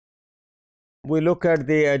we look at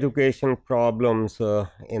the education problems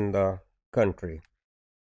in the country.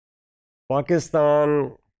 Pakistan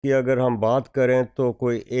की अगर हम बात करें तो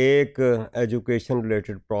कोई एक एजुकेशन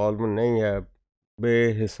रिलेटेड प्रॉब्लम नहीं है,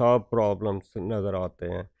 बेहिसाब प्रॉब्लम्स नज़र आते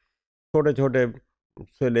हैं, छोटे छोटे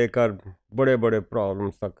से लेकर बड़े बड़े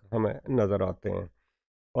प्रॉब्लम्स तक हमें नज़र आते हैं।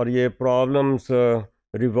 और ये प्रॉब्लम्स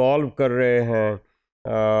रिवॉल्व कर रहे हैं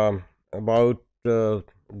about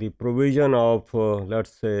the provision of let's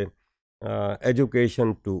say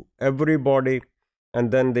education to everybody,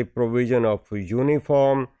 and then the provision of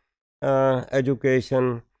uniform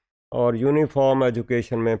education, और यूनिफॉर्म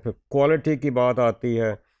एजुकेशन में फिर क्वालिटी की बात आती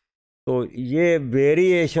है। तो ये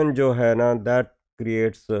वेरिएशन जो है ना, that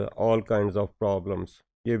creates all kinds of problems.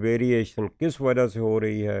 ये वेरिएशन किस वजह से हो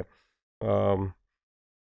रही है,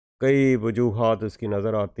 कई वजूहात इसकी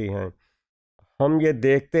नज़र आती हैं। हम ये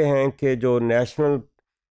देखते हैं कि जो नेशनल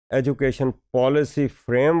एजुकेशन पॉलिसी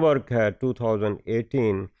फ्रेमवर्क है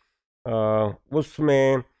 2018,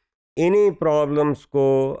 उसमें इन्हीं प्रॉब्लम्स को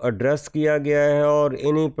एड्रेस किया गया है और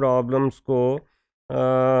इन्हीं प्रॉब्लम्स को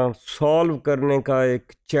सॉल्व करने का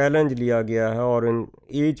एक चैलेंज लिया गया है, और in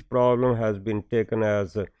each problem has been taken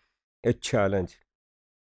as a challenge.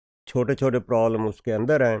 छोटे छोटे प्रॉब्लम उसके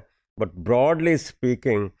अंदर हैं, बट ब्रॉडली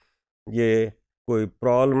स्पीकिंग ये कोई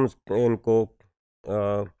प्रॉब्लम्स, इनको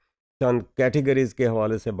चंद कैटेगरीज़ के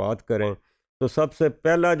हवाले से बात करें तो सबसे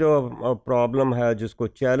पहला जो प्रॉब्लम है जिसको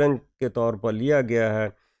चैलेंज के तौर पर लिया गया है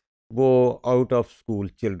वो आउट ऑफ स्कूल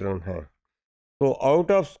चिल्ड्रन हैं। तो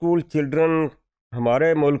आउट ऑफ स्कूल चिल्ड्रन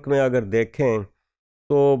हमारे मुल्क में अगर देखें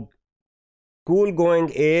तो स्कूल गोइंग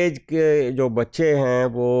एज के जो बच्चे हैं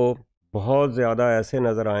वो बहुत ज़्यादा ऐसे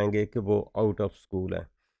नज़र आएंगे कि वो आउट ऑफ स्कूल हैं।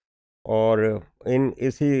 और इन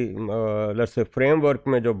इसी लेट्स से फ्रेमवर्क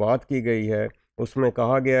में जो बात की गई है उसमें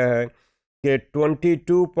कहा गया है कि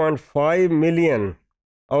 22.5 million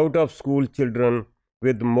out of school children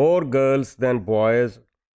with more girls then boys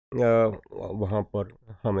वहाँ पर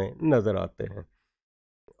हमें नज़र आते हैं।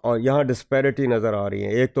 और यहाँ डिस्पैरिटी नज़र आ रही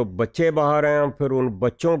है, एक तो बच्चे बाहर हैं, फिर उन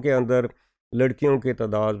बच्चों के अंदर लड़कियों की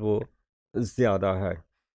तादाद वो ज़्यादा है।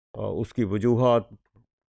 और उसकी वजूहात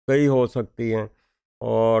कई हो सकती हैं,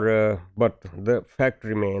 और बट द फैक्ट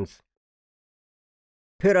रिमेंस।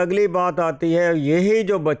 फिर अगली बात आती है, यही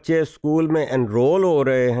जो बच्चे स्कूल में एनरोल हो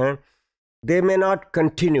रहे हैं, दे may not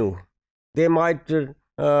continue, they might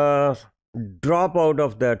drop out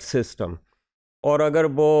of that system. और अगर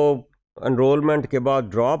वो एनरोलमेंट के बाद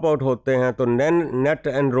ड्रॉप आउट होते हैं तो नेट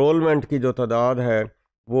एनरोलमेंट की जो तादाद है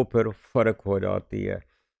वो फिर फ़र्क हो जाती है।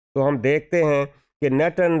 तो हम देखते हैं कि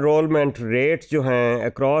नेट एनरोलमेंट रेट्स जो हैं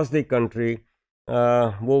अक्रॉस द कंट्री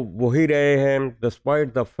वो वही रहे हैं,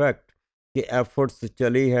 डिस्पाइट द फैक्ट कि एफर्ट्स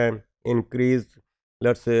चली हैं इंक्रीज़।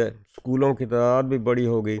 लेट से स्कूलों की तादाद भी बड़ी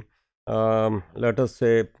होगी, लेट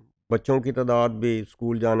से बच्चों की तादाद भी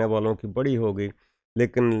स्कूल जाने वालों की बड़ी होगी,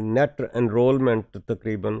 लेकिन नेट एनरोलमेंट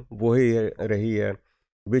तकरीबन वही रही है,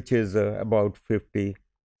 विच इज़ अबाउट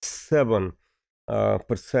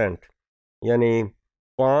 57%। यानी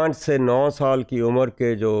 5 से 9 साल की उम्र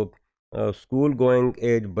के जो स्कूल गोइंग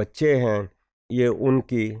एज बच्चे हैं, ये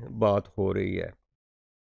उनकी बात हो रही है।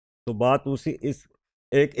 तो बात उसी इस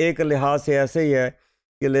एक लिहाज से ऐसे ही है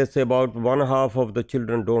कि let's say about 1/2 of the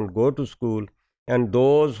children don't go to school, and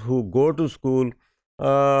those who go to school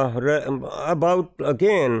about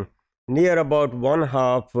again near about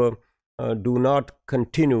 1/2 do not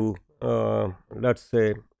continue let's say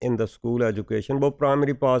in the school education। वो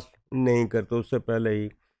प्राइमरी पास नहीं करते, उससे पहले ही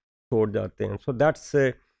छोड़ जाते हैं। So that's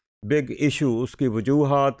a big issue. उसकी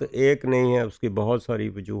वजूहात एक नहीं है, उसकी बहुत सारी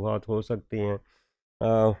वजूहात हो सकती हैं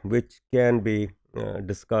which can be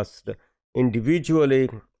discussed individually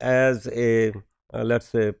as a let's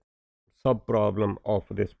say sub problem of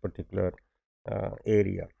this particular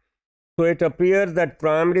area. So it appears that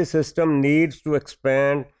primary system needs to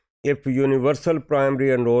expand if universal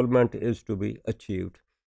primary enrollment is to be achieved।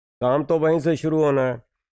 काम तो वहीं से शुरू होना है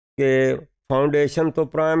कि foundation तो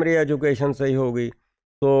primary education से ही होगी।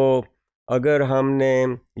 तो अगर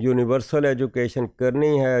हमने यूनिवर्सल एजुकेशन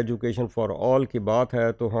करनी है, एजुकेशन फॉर ऑल की बात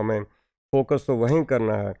है, तो हमें फोकस तो वहीं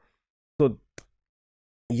करना है। तो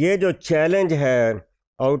ये जो चैलेंज है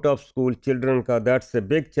आउट ऑफ स्कूल चिल्ड्रन का, that's a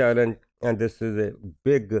big challenge, and this is a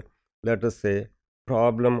big, let us say,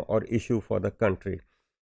 problem or issue for the country.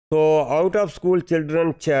 So out of school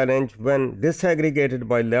children challenge when disaggregated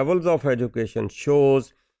by levels of education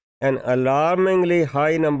shows an alarmingly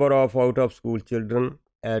high number of out of school children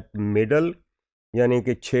at middle, यानी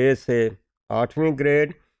कि 6 से 8वीं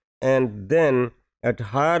grade, and then at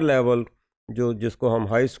higher level जो जिसको हम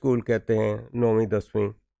high school कहते हैं, 9वीं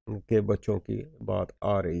 10वीं के बच्चों की बात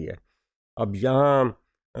आ रही है। अब यहाँ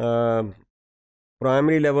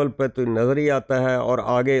प्राइमरी लेवल पे तो नज़र ही आता है, और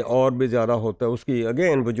आगे और भी ज़्यादा होता है। उसकी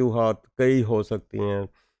अगेन वजूहात कई हो सकती हैं,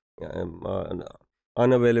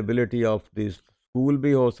 अनअवेलेबिलिटी ऑफ दिस स्कूल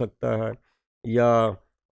भी हो सकता है, या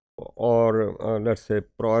और लेट्स से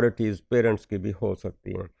प्रायोरिटीज़ पेरेंट्स की भी हो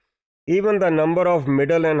सकती हैं। Even the number of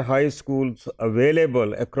middle and high schools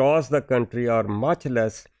available across the country are much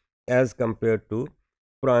less as compared to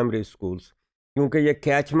primary schools, क्योंकि ये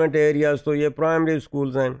कैचमेंट एरियाज तो ये प्राइमरी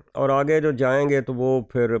स्कूल्स हैं, और आगे जो जाएंगे तो वो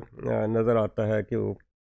फिर नज़र आता है कि वो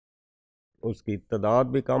उसकी तादाद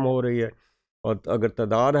भी कम हो रही है, और अगर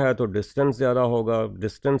तादाद है तो डिस्टेंस ज़्यादा होगा।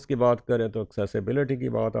 डिस्टेंस की बात करें तो एक्सेसिबिलिटी की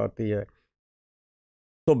बात आती है।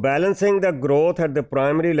 So balancing the growth at the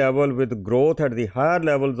primary level with growth at the higher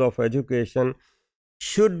levels of education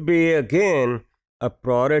should be again a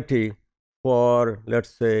priority for,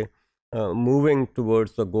 let's say, moving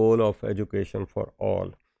towards the goal of education for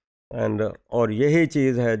all. And और यही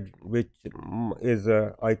चीज़ है which is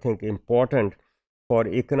I think important for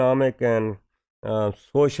economic and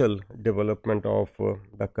social development of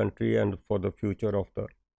the country and for the future of the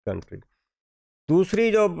country. दूसरी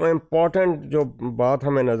जो important जो बात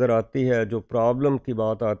हमें नज़र आती है, जो प्रॉब्लम की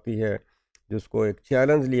बात आती है, जिसको एक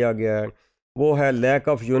चैलेंज लिया गया है, वो है lack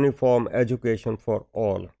of uniform education for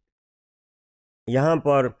all. यहाँ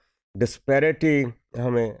पर डिस्पैरिटी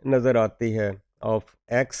हमें नज़र आती है of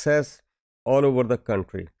access all over the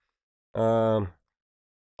country,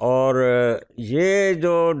 और ये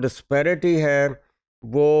जो डिस्पैरिटी है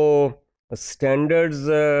वो standards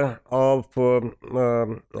of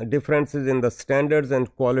differences in the standards and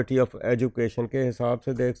quality of education के हिसाब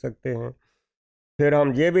से देख सकते हैं। फिर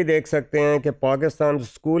हम ये भी देख सकते हैं कि पाकिस्तान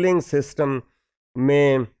स्कूलिंग सिस्टम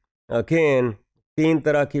में अगेन तीन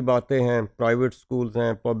तरह की बातें हैं, प्राइवेट स्कूल्स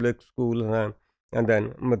हैं, पब्लिक स्कूल्स हैं, एंड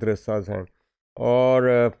देन मदरसाज हैं।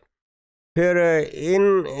 और फिर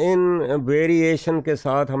इन इन वेरिएशन के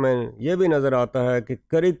साथ हमें ये भी नज़र आता है कि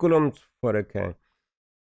करिकुलम फ़र्क हैं,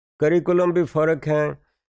 करिकुलम भी फ़र्क हैं,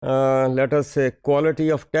 लेट अस से क्वालिटी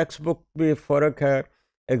ऑफ टेक्स्ट बुक भी फ़र्क है,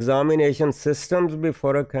 एग्ज़ामिनेशन सिस्टम्स भी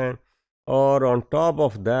फ़र्क हैं, और on top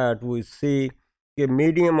of that we सी कि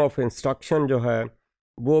मीडियम ऑफ इंस्ट्रक्शन जो है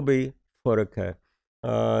वो भी फ़र्क है।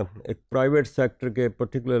 एक प्राइवेट सेक्टर के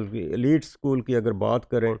पर्टिकुलर एलीट स्कूल की अगर बात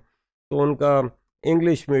करें तो उनका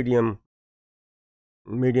इंग्लिश मीडियम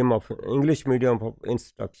ऑफ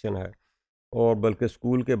इंस्ट्रक्शन है, और बल्कि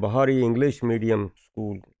स्कूल के बाहर ही इंग्लिश मीडियम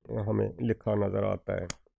स्कूल हमें लिखा नज़र आता है।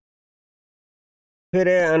 फिर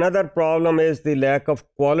another problem is the lack of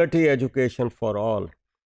quality education for all.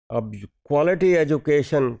 अब क्वालिटी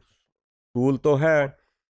एजुकेशन स्कूल तो है,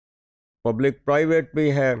 पब्लिक प्राइवेट भी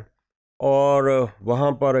है, और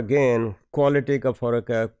वहाँ पर अगेन क्वालिटी का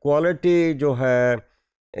फ़र्क है। क्वालिटी जो है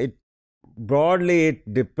it broadly it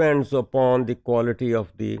depends upon the quality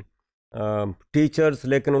of the teachers,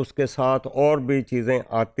 लेकिन उसके साथ और भी चीज़ें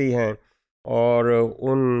आती हैं, और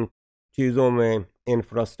उन चीज़ों में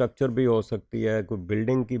इंफ्रास्ट्रक्चर भी हो सकती है, कोई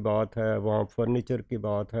बिल्डिंग की बात है, वहाँ फर्नीचर की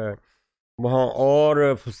बात है, वहाँ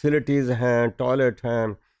और फैसिलिटीज़ हैं, टॉयलेट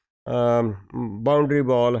हैं, बाउंड्री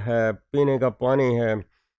वॉल है, पीने का पानी है,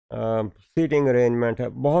 सीटिंग अरेंजमेंट है,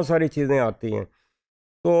 बहुत सारी चीज़ें आती हैं।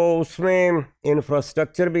 तो उसमें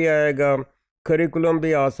इंफ्रास्ट्रक्चर भी आएगा, करिकुलम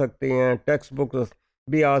भी आ सकती हैं, टेक्स्ट बुक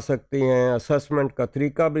भी आ सकती हैं, असेसमेंट का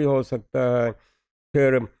तरीका भी हो सकता है,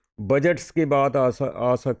 फिर बजट्स की बात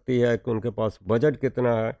आ सकती है कि उनके पास बजट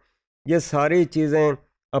कितना है। ये सारी चीज़ें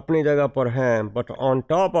अपनी जगह पर हैं, but on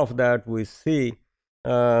top of that we see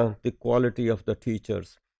the quality of the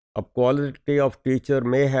teachers. अब quality of teacher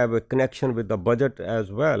may have a connection with the budget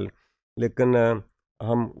as well, लेकिन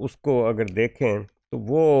हम उसको अगर देखें तो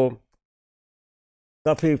वो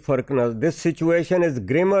काफ़ी फ़र्क न। This situation is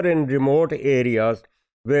ग्रिमर in remote areas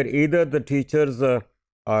where either the teachers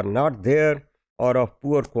are not there और ऑफ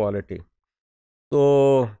पुअर क्वालिटी।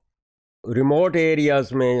 तो रिमोट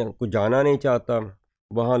एरियाज़ में कुछ जाना नहीं चाहता,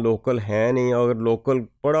 वहाँ लोकल है नहीं, अगर लोकल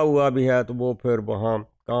पड़ा हुआ भी है तो वो फिर वहाँ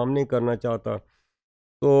काम नहीं करना चाहता।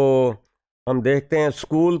 तो हम देखते हैं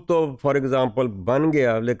स्कूल तो फॉर एग्ज़ाम्पल बन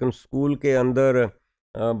गया, लेकिन स्कूल के अंदर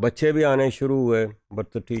बच्चे भी आने शुरू हुए,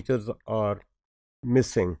 but the teachers are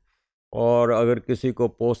missing. और अगर किसी को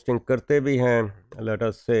पोस्टिंग करते भी हैं लेट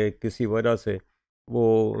अस से किसी वजह से,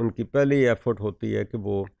 वो उनकी पहली एफर्ट होती है कि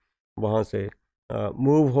वो वहाँ से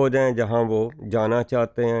मूव हो जाएं जहाँ वो जाना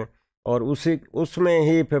चाहते हैं, और उसमें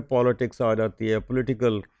ही फिर पॉलिटिक्स आ जाती है,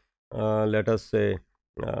 पॉलिटिकल लेट अस से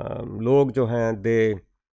लोग जो हैं they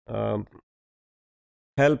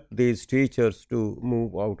help these teachers to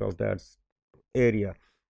move out of that area.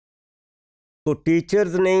 तो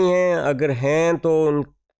टीचर्स नहीं हैं, अगर हैं तो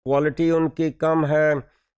क्वालिटी उनकी कम है,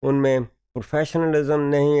 उनमें प्रोफेशनलिज्म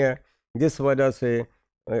नहीं है, जिस वजह से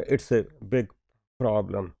इट्स ए बिग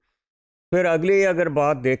प्रॉब्लम। फिर अगली अगर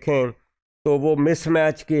बात देखें तो वो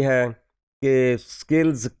मिसमैच की है कि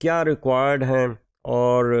स्किल्स क्या रिक्वायर्ड हैं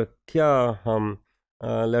और क्या हम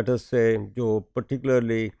लेट अस से जो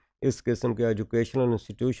पर्टिकुलरली इस किस्म के एजुकेशनल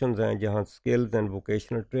इंस्टीट्यूशंस हैं जहाँ स्किल्स एंड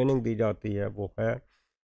वोकेशनल ट्रेनिंग दी जाती है वो है।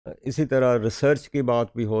 इसी तरह रिसर्च की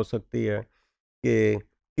बात भी हो सकती है कि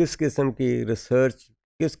किस किस्म की रिसर्च,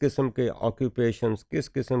 किस किस्म के ऑक्यूपेशंस, किस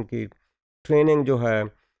किस्म की ट्रेनिंग जो है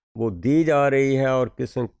वो दी जा रही है और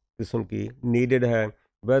किस किस्म की नीडेड है,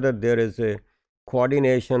 weather there is a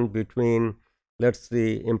coordination between, let's say,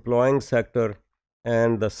 employing sector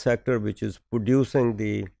and the sector which is producing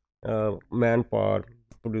the manpower,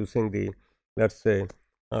 producing the, let's say,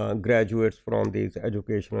 graduates from these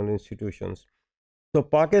educational institutions. So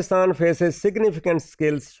Pakistan faces significant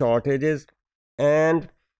skills shortages, and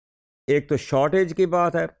एक तो shortage की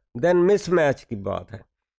बात है, then mismatch की बात है,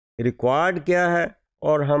 required क्या है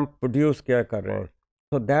और हम प्रोड्यूस क्या कर रहे हैं,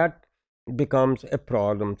 so that becomes a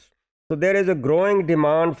problem. So there is a growing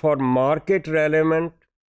demand for market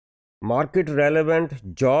relevant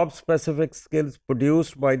job specific skills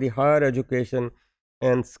produced by the higher education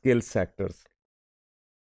and skill sectors.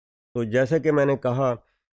 तो जैसे कि मैंने कहा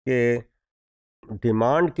कि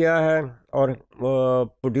डिमांड क्या है और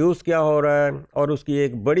प्रोड्यूस क्या हो रहा है, और उसकी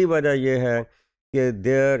एक बड़ी वजह यह है कि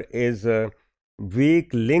there is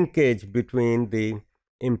weak linkage between the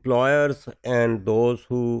employers and those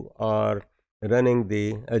who are running the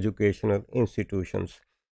educational institutions.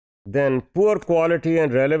 Then poor quality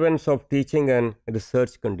and relevance of teaching and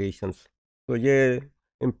research conditions. तो ये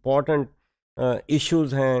important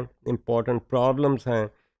issues हैं, important problems हैं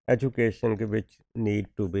education के which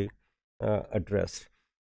need to be addressed.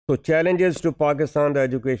 So challenges to Pakistan the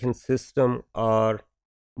education system are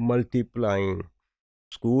multiplying.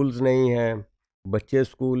 Schools नहीं है, बच्चे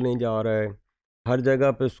school नहीं जा रहे, हर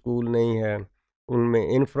जगह पे स्कूल नहीं है, उनमें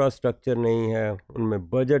इंफ्रास्ट्रक्चर नहीं है, उनमें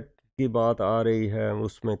बजट की बात आ रही है,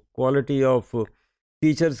 उसमें क्वालिटी ऑफ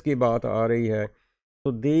टीचर्स की बात आ रही है.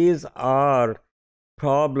 तो दीज आर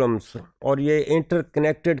प्रॉब्लम्स, और ये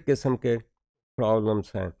इंटरकनेक्टेड किस्म के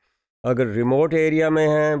प्रॉब्लम्स हैं. अगर रिमोट एरिया में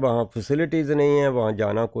हैं, वहाँ फैसिलिटीज़ नहीं है, वहाँ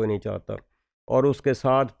जाना कोई नहीं चाहता, और उसके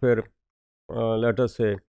साथ फिर लेटर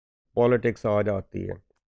से पॉलिटिक्स आ जाती है.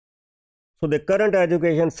 So the current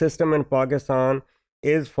education system in Pakistan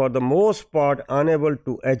is for the most part unable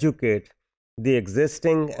to educate the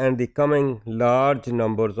existing and the coming large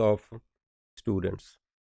numbers of students.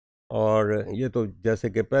 और ये तो जैसे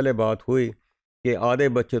कि पहले बात हुई कि आधे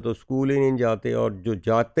बच्चे तो स्कूल ही नहीं जाते, और जो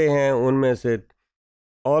जाते हैं उनमें से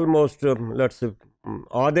ऑलमोस्ट लेट्स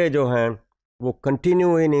आधे जो हैं वो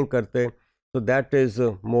कंटिन्यू ही नहीं करते. तो that is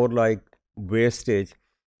more like wastage,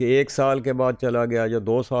 कि 1 साल के बाद चला गया या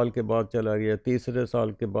 2 साल के बाद चला गया, तीसरे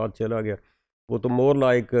साल के बाद चला गया. वो तो more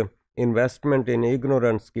like investment in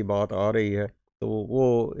ignorance की बात आ रही है. तो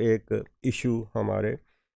वो एक इशू हमारे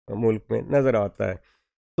मुल्क में नज़र आता है.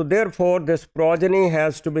 So therefore this progeny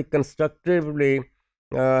has to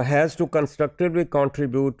constructively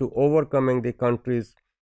contribute to overcoming the country's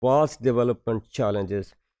vast development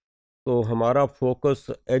challenges. तो हमारा focus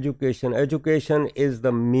education is the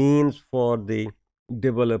means for the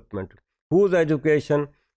development. Whose education,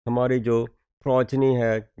 हमारी जो प्रोजनी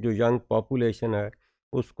है, जो यंग पॉपुलेशन है,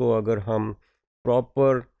 उसको अगर हम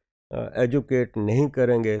प्रॉपर एजुकेट नहीं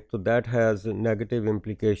करेंगे तो that has negative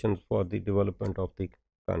implications for the development of the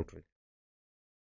country.